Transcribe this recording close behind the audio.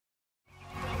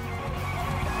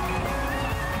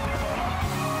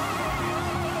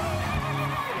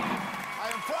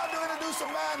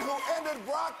man who ended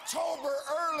Brocktober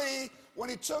early when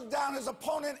he took down his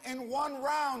opponent in 1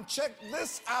 round. Check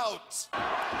this out.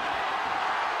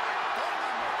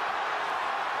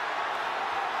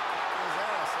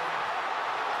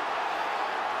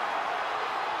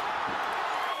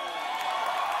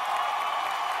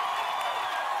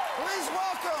 Please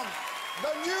welcome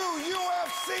the new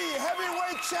UFC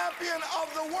heavyweight champion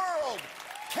of the world,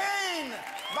 Cain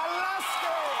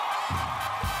Velasquez.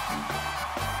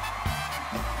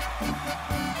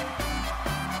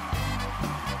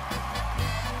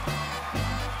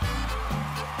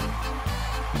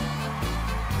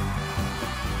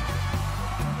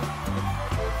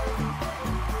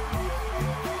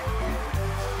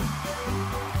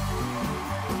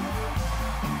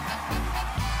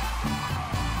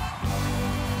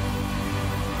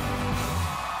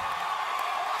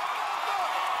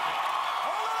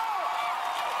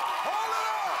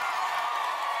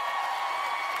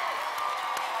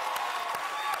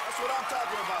 What I'm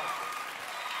talking about.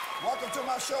 Welcome to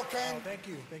my show, Cain. Oh, thank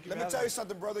you. Thank you. Let me tell you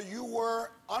something, brother. You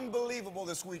were unbelievable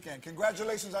this weekend.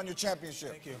 Congratulations on your championship.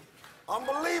 Thank you.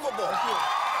 Unbelievable. Thank you.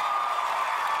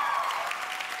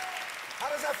 How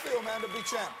does that feel, man, to be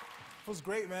champ? It feels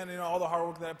great, man. You know, all the hard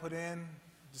work that I put in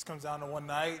just comes down to one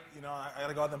night. You know, I got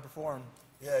to go out there and perform.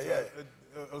 Yeah, yeah.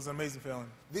 It was an amazing feeling.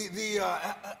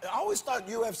 I always thought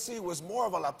UFC was more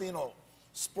of a Latino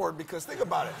sport because think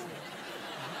about it.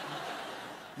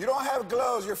 You don't have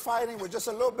gloves, you're fighting with just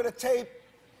a little bit of tape,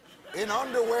 in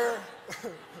underwear,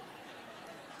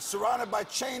 surrounded by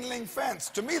chain link fence.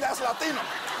 To me, that's Latino.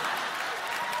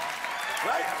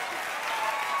 Right?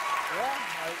 Yeah,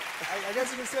 I guess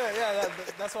you can say it. Yeah,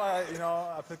 that's why,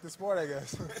 I picked the sport, I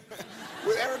guess.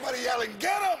 With everybody yelling,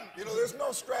 get him! You know, there's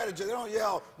no strategy. They don't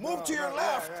yell, move to your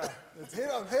left. Yeah. It's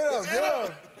hit him, hit him, hit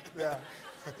him. Yeah.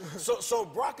 So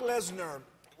Brock Lesnar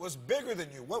was bigger than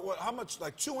you. How much,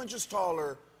 like 2 inches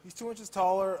taller? He's 2 inches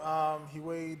taller. He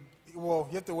weighed, well,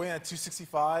 you have to weigh in at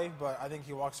 265, but I think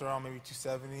he walks around maybe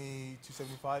 270,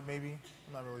 275 maybe.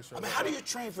 I'm not really sure. I mean, how do you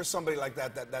train for somebody like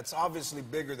that's obviously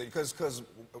bigger than you? Because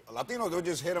Latinos, they'll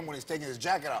just hit him when he's taking his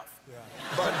jacket off. Yeah.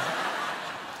 But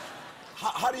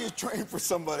how do you train for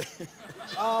somebody?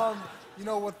 You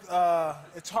know,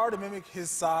 it's hard to mimic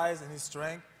his size and his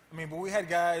strength. I mean, but we had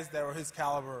guys that were his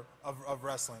caliber of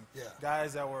wrestling. Yeah.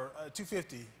 Guys that were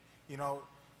 250, you know.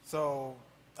 So,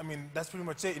 I mean, that's pretty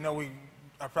much it. You know,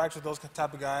 I practice with those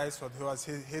type of guys who has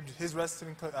his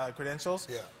wrestling credentials.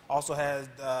 Yeah. Also has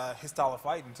his style of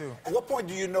fighting, too. At what point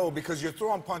do you know, because you're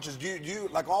throwing punches, do you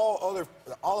like all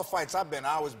the fights I've been,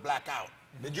 I always black out.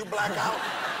 Did you black out?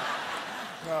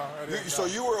 No, I didn't. So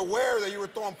you were aware that you were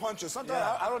throwing punches. Sometimes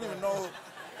Yeah. I don't even know. Yeah.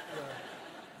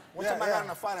 One time I got in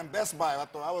a fight in Best Buy, I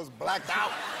thought I was blacked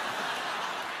out.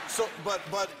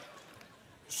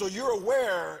 So you're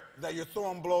aware that you're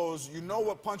throwing blows, you know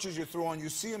what punches you're throwing, you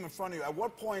see them in front of you. At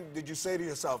what point did you say to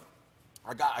yourself,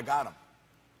 I got him?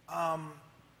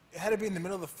 It had to be in the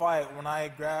middle of the fight when I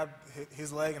grabbed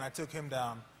his leg and I took him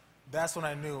down. That's when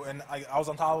I knew. And I was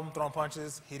on top of him throwing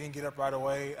punches. He didn't get up right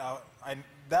away.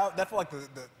 That felt like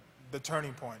the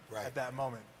turning point at that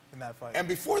moment in that fight. And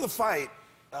before the fight,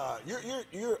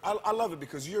 I love it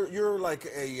because you're like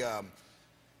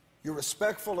you're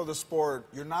respectful of the sport.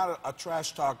 You're not a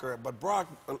trash talker. But Brock,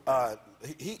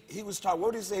 he was taught.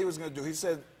 What did he say he was going to do? He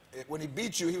said when he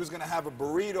beat you, he was going to have a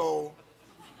burrito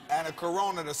and a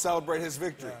Corona to celebrate his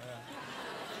victory. Yeah,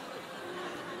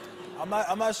 yeah.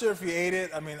 I'm not sure if he ate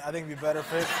it. I mean, I think it'd be better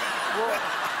for it. Well,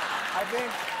 I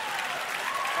think.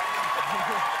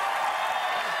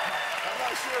 I'm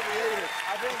not sure if he ate it.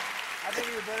 I think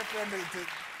it'd be better for him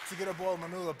to get a bowl of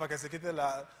menudo para que se quite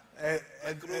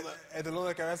el dolor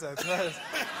de cabeza.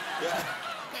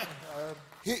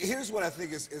 Here's what I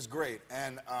think is great,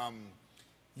 and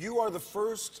you are the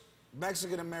first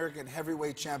Mexican-American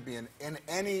heavyweight champion in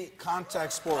any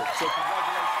contact sport. So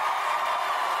congratulations.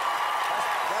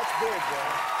 That's big, bro.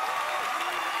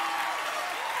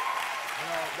 You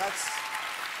know,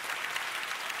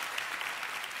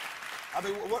 I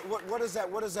mean,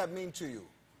 what does that mean to you?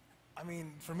 I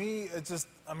mean, for me, it's just,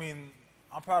 I mean,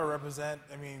 I'm proud to represent.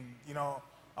 I mean, you know,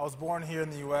 I was born here in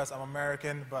the U.S. I'm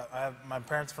American, but my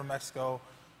parents are from Mexico.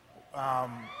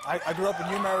 I grew up in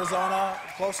Yuma, Arizona,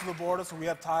 close to the border, so we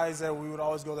have ties there. We would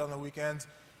always go there on the weekends.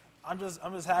 I'm just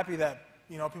happy that,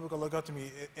 you know, people can look up to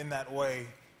me in that way.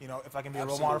 You know, if I can be a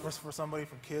role model for somebody,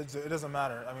 for kids, it doesn't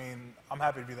matter. I mean, I'm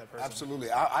happy to be that person. Absolutely.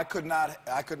 I could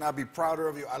not be prouder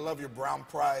of you. I love your brown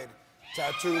pride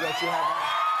tattoo that you have on.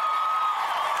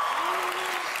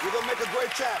 You're going to make a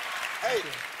great champ. Hey,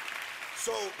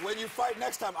 so when you fight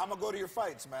next time, I'm going to go to your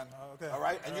fights, man. Okay. All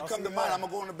right? And you I'll come to mine, I'm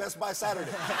going to go on the Best Buy Saturday.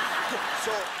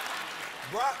 So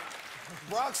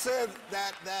Brock said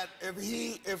that if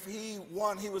he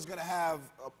won, he was going to have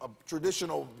a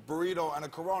traditional burrito and a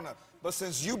Corona. But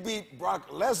since you beat Brock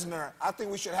Lesnar, I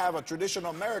think we should have a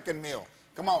traditional American meal.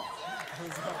 Come on.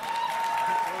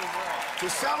 To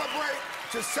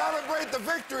celebrate the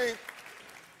victory,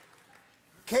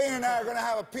 Cain and I are going to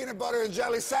have a peanut butter and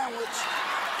jelly sandwich.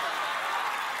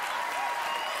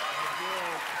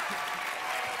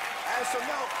 And some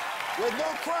milk with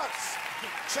no crust.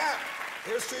 Champ,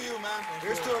 here's to you, man.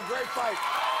 Here's to a great fight.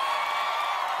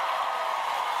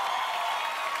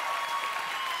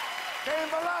 Cain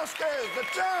Velasquez, the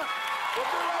champ. We'll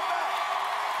be right back.